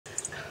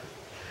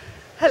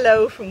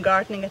Hello from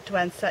Gardening at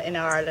Douentza in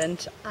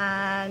Ireland,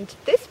 and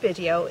this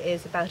video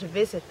is about a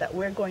visit that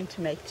we're going to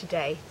make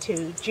today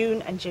to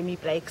June and Jimmy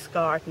Blake's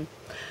garden.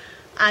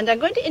 And I'm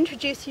going to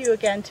introduce you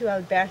again to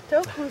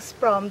Alberto, who's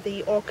from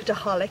the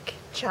Orchidaholic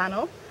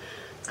channel.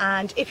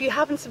 And if you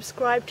haven't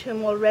subscribed to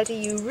him already,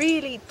 you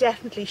really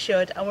definitely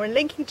should, and we're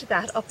linking to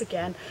that up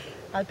again.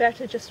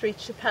 Alberto just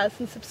reached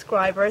 1,000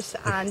 subscribers,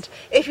 and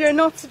if you're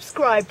not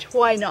subscribed,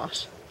 why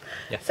not?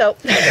 Yeah. So,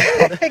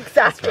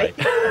 exactly.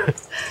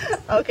 Right.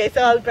 Okay,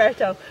 so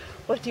Alberto,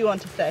 what do you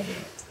want to say?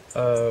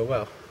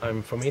 Well,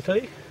 I'm from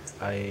Italy.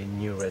 I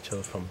knew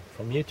Rachel from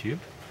YouTube,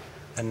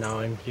 and now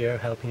I'm here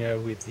helping her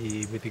with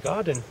the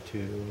garden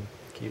to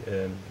keep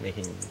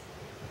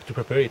to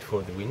prepare it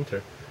for the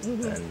winter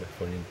and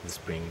for the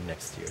spring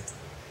next year.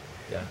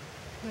 Yeah.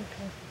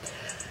 Okay.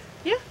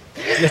 Yeah.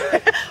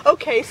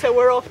 Okay, so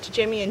we're off to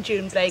Jimmy and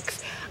June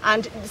Blake's,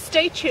 and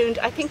stay tuned.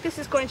 I think this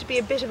is going to be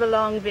a bit of a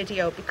long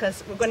video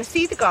because we're going to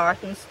see the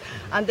gardens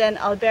and then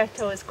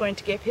Alberto is going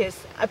to give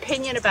his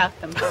opinion about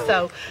them.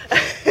 So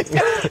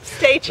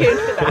stay tuned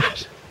for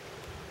that.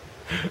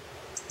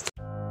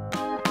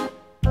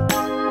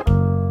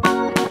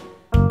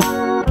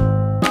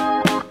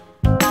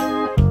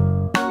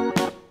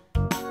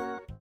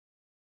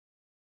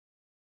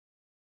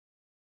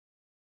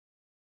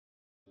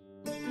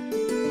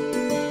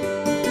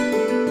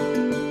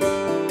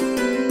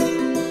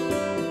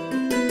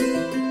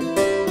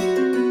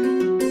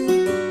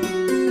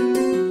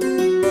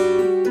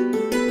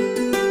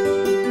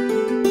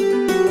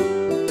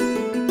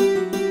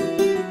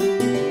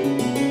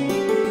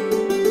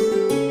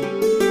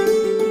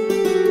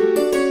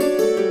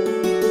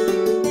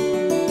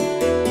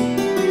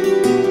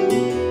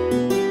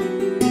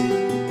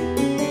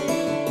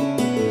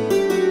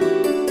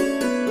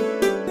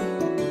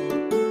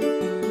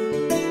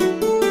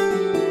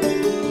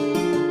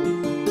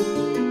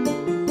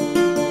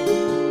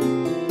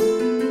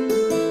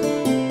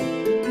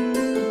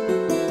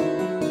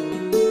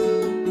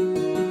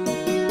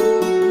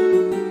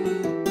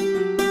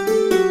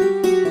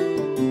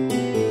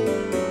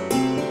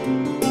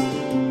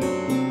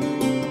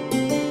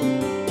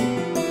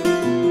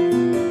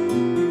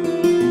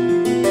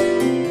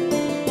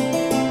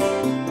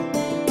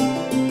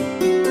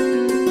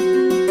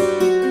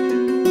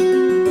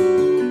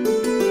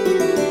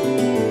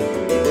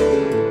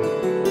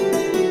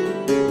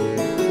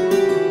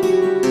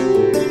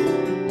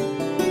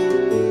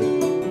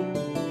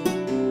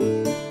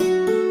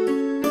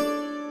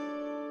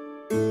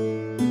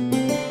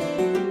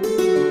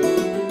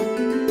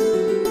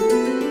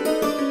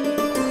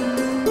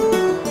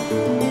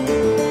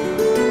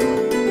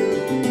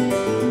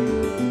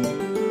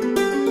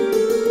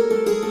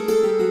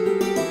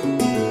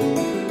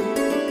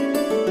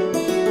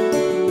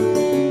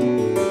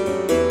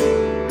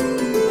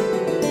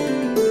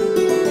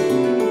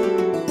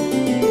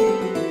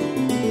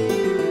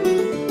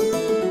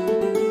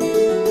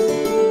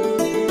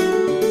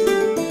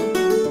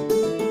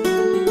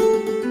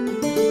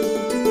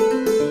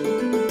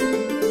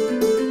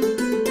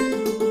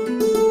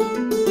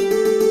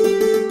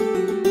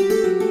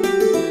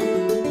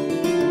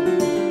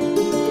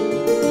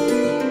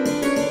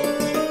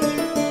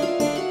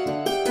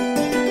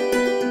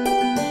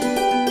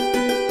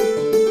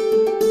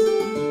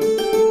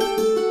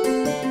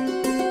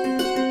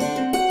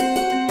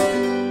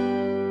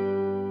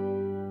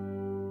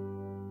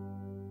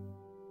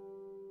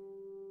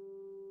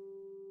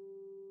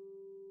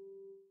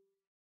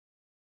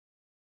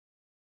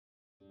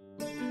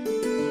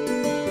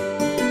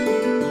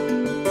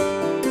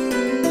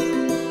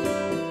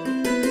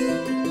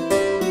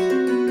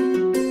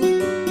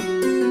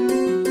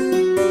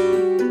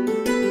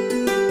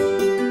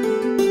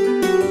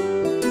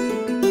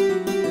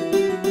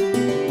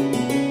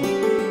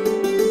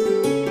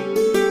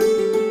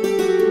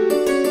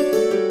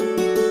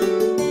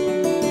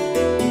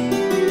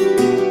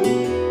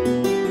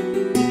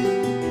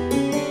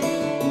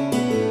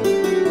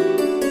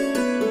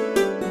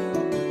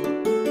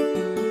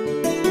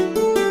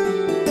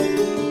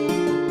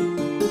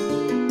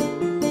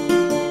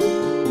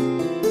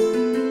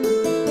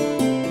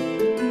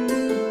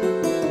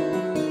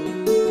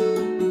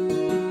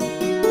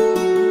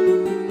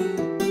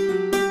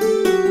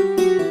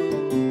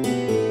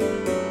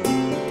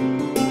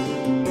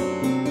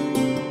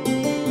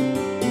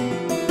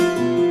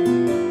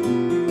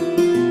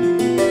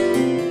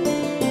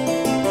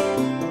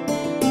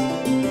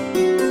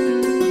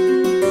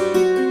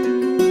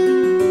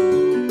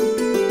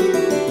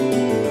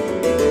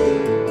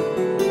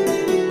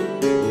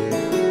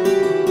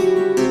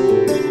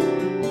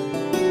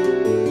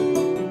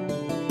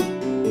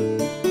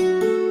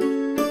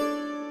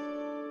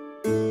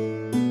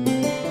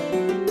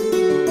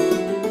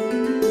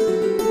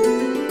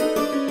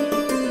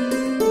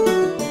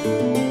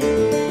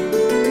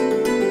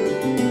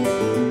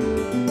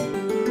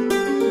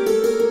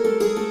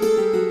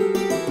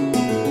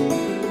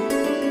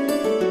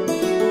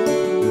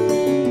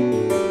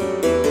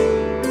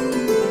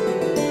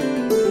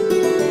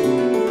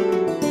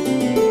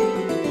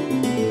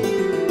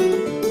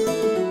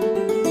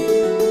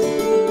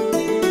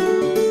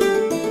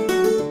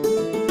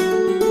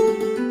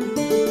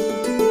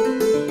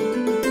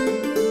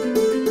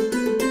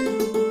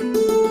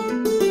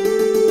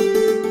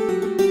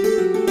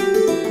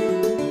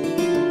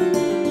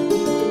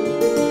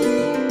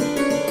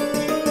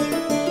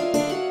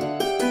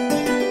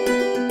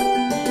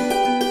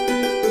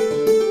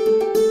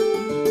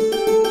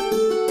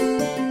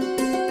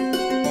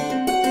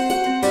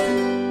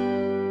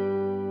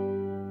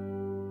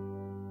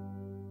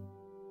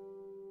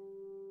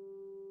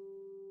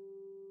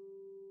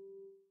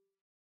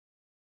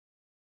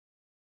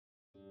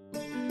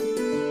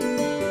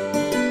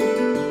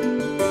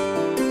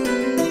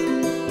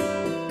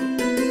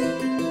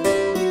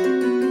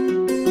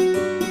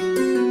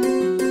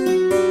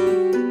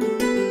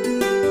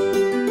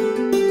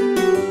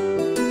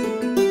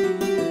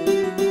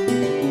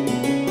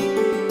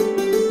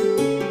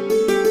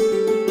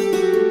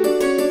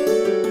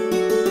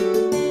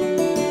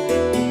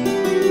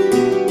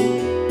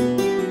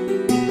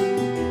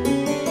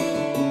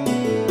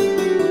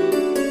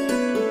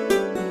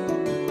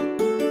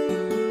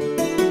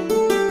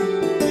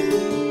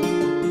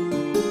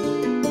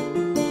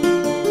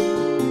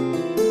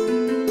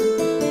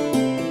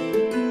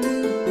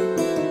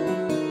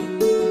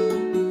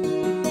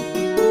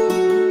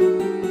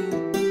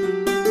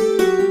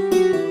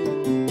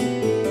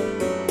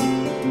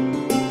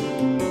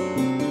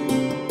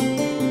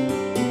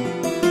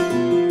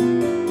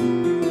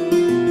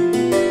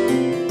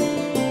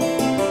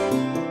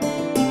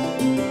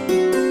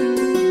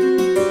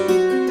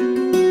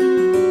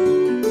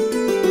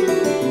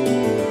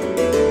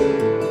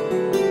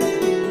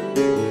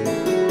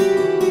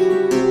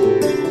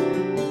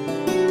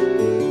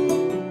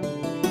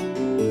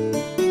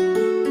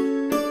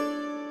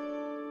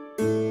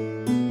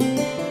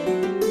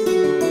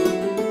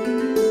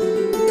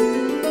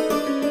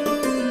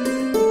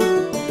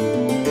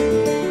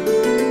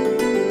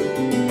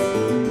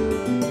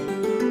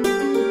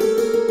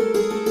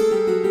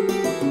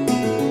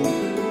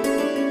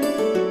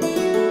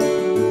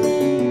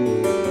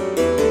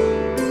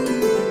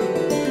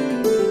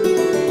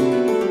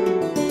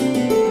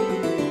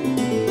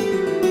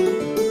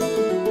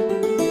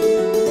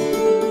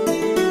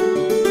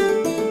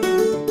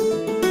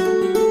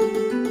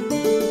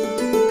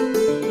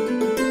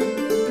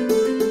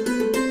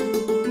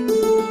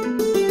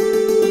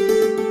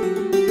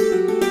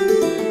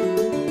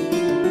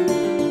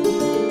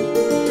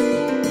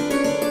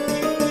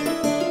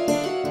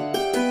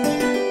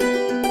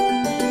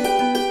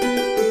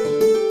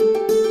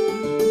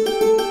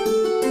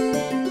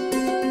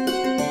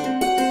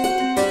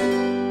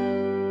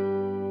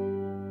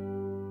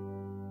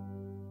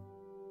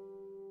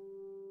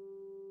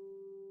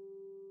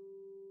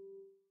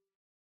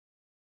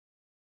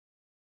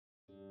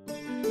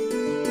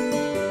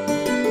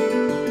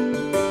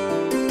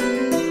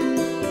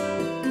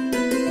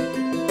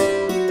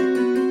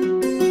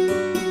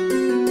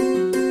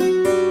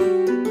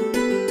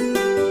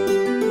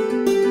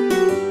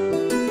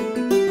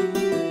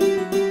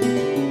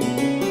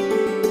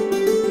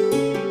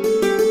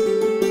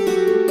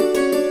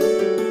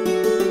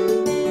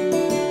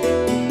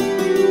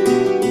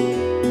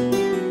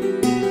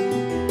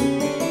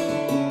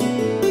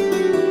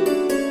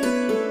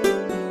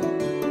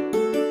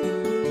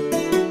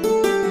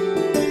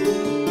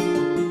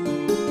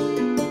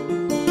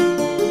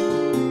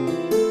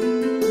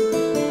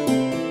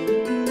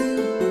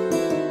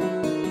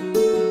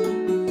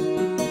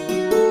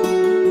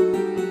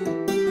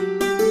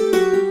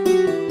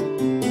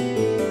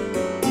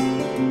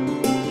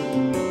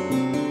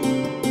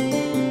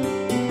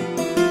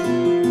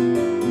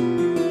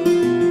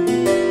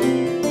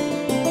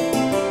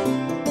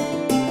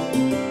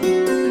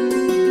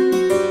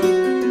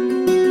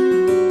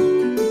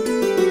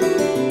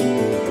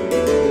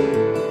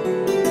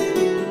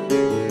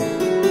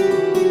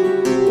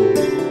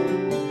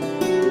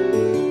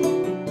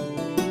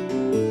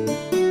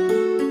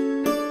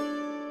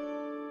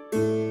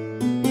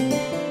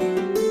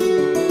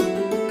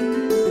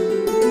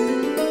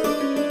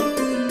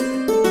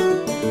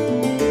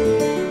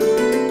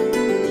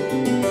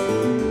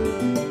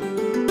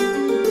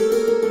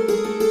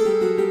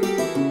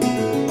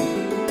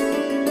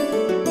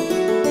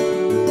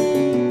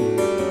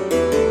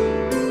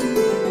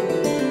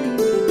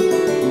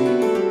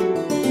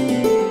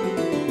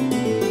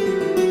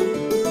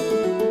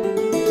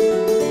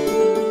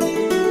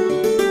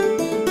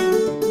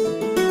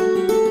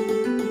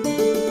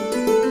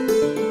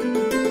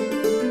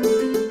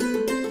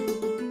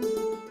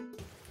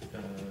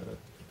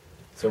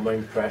 So my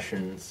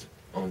impressions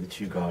on the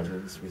two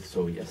gardens we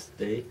saw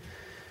yesterday.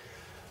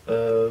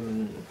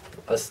 I'll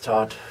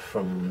start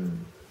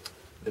from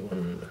the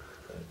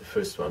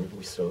first one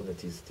we saw,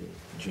 that is the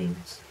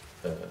June's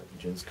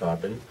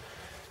garden,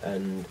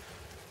 and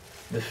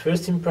the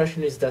first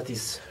impression is that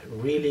it's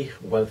really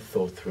well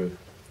thought through.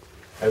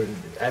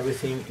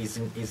 Everything is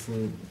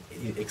in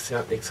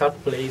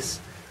exact place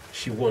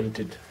she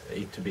wanted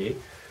it to be,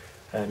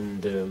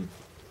 and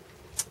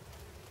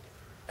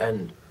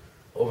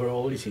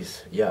overall it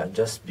is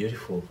just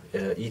beautiful.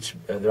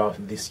 There are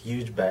these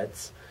huge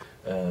beds,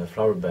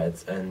 flower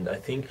beds, and I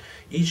think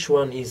each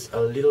one is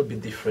a little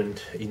bit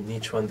different. In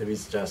each one there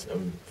is just,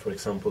 for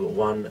example,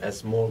 one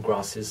has more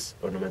grasses,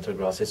 ornamental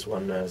grasses,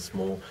 one has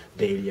more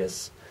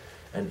dahlias,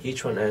 and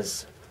each one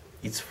has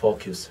its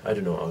focus. I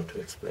don't know how to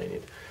explain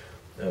it.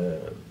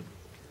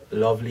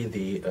 Lovely,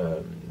 the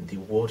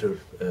water,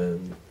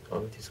 how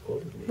it is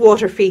called?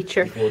 Water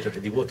feature.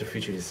 The water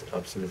feature is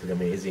absolutely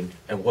amazing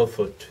and well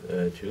thought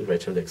too.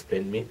 Rachel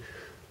explained me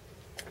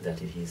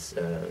that it is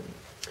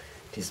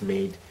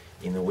made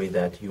in a way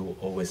that you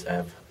always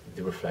have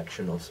the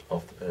reflection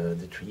of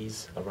the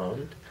trees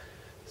around.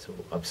 So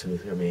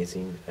absolutely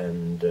amazing,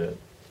 and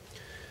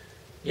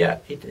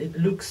it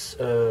looks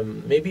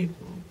maybe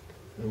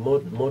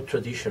more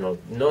traditional,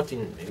 not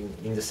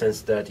in the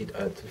sense that it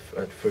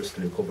at first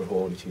look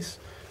overall it is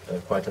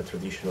quite a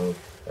traditional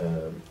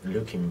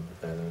looking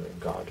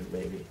garden,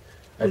 maybe.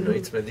 I don't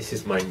know, this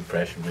is my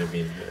impression.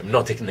 Maybe I'm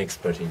not an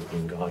expert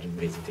in garden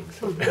visiting,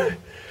 so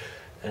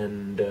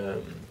and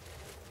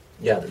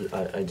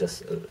I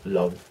just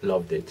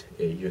loved it.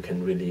 You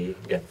can really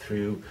get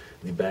through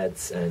the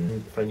beds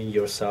and finding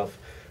yourself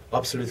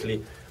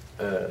absolutely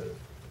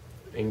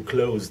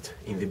enclosed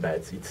in the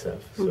beds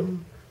itself. So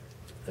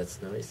that's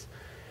nice.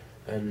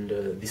 And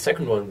the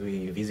second one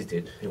we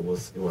visited, it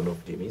was one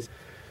of Jimmy's.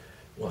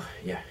 Well,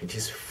 it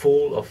is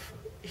full of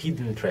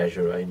hidden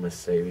treasure, I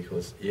must say,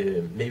 because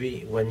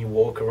maybe when you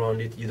walk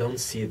around it, you don't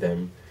see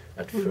them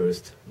at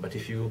first, but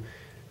if you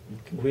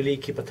really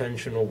keep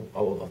attention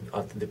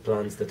at the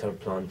plants that are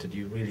planted,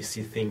 you really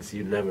see things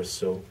you never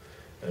saw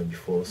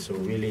before. So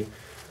really,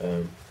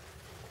 from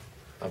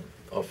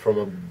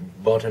a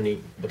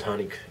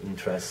botanic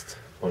interest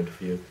point of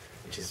view,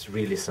 it is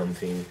really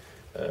something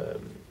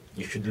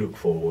you should look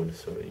forward.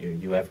 So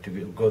you have to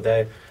go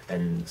there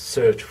and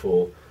search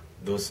for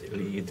those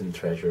hidden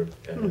treasure.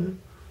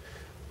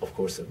 Of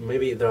course,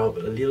 maybe there are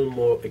a little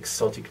more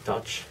exotic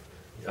touch,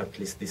 at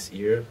least this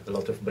year. A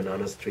lot of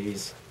banana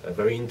trees,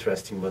 very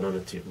interesting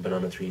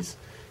banana trees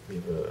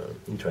with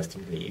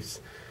interesting leaves.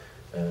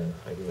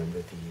 I remember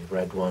the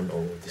red one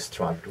or the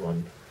striped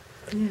one,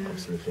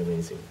 absolutely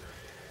amazing.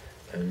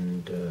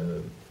 And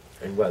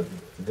well,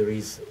 there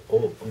is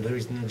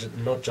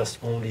not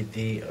just only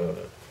the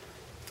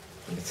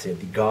let's say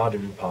the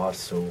garden part,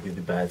 so with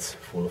the beds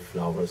full of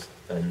flowers,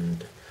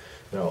 and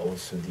there are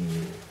also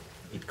the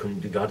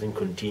garden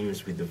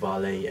continues with the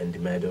valley and the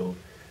meadow,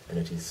 and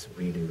it is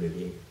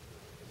really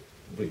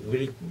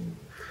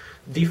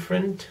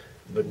different,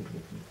 but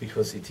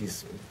because it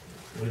is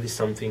really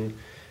something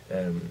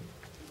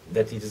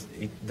that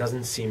it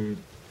doesn't seem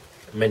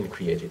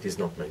man-created. It is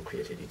not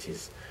man-created. It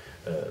is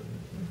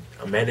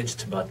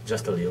managed, but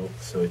just a little.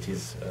 So it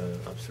is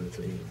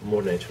absolutely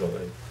more natural.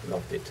 I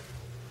loved it.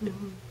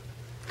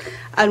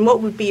 And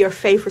what would be your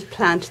favourite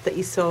plant that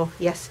you saw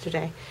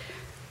yesterday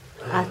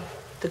at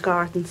the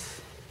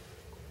gardens?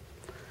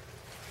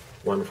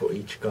 One for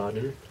each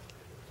garden.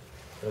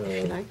 If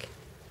you like.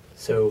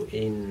 So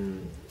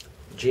in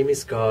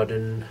Jimmy's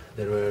garden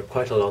there were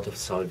quite a lot of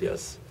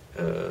salvias.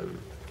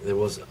 There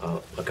was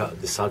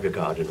the salvia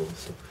garden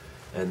also,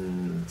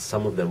 and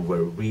some of them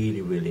were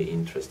really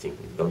interesting.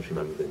 I don't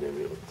remember the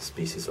name of the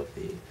species of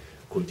the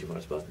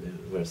cultivars, but there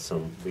were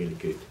some really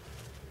good.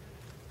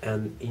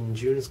 And in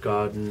June's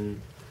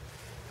garden,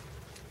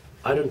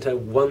 I don't have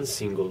one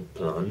single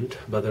plant,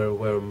 but there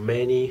were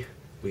many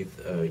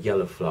with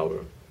yellow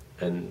flower.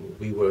 And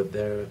we were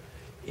there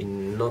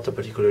in not a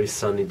particularly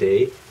sunny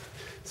day,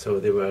 so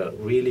they were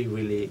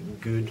really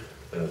good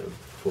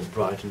for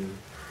brighten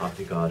up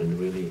the garden.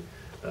 Really,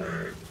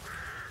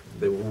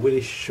 they were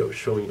really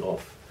showing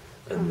off,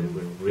 and they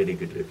were really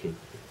good looking.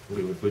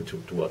 We were good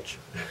to watch.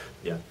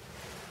 Yeah.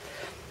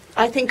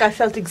 I think I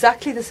felt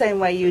exactly the same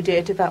way you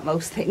did about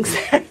most things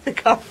there at the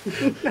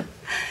garden.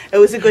 It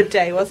was a good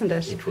day, wasn't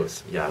it? It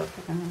was, yeah.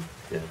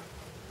 Yeah.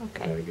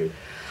 Okay. Very good.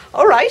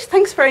 All right.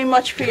 Thanks very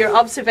much for your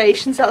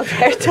observations,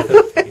 Alberto.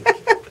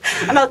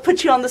 And I'll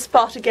put you on the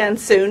spot again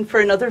soon for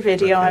another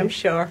video, Okay. I'm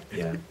sure.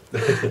 Yeah.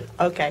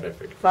 Okay.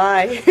 Perfect.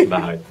 Bye.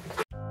 Bye.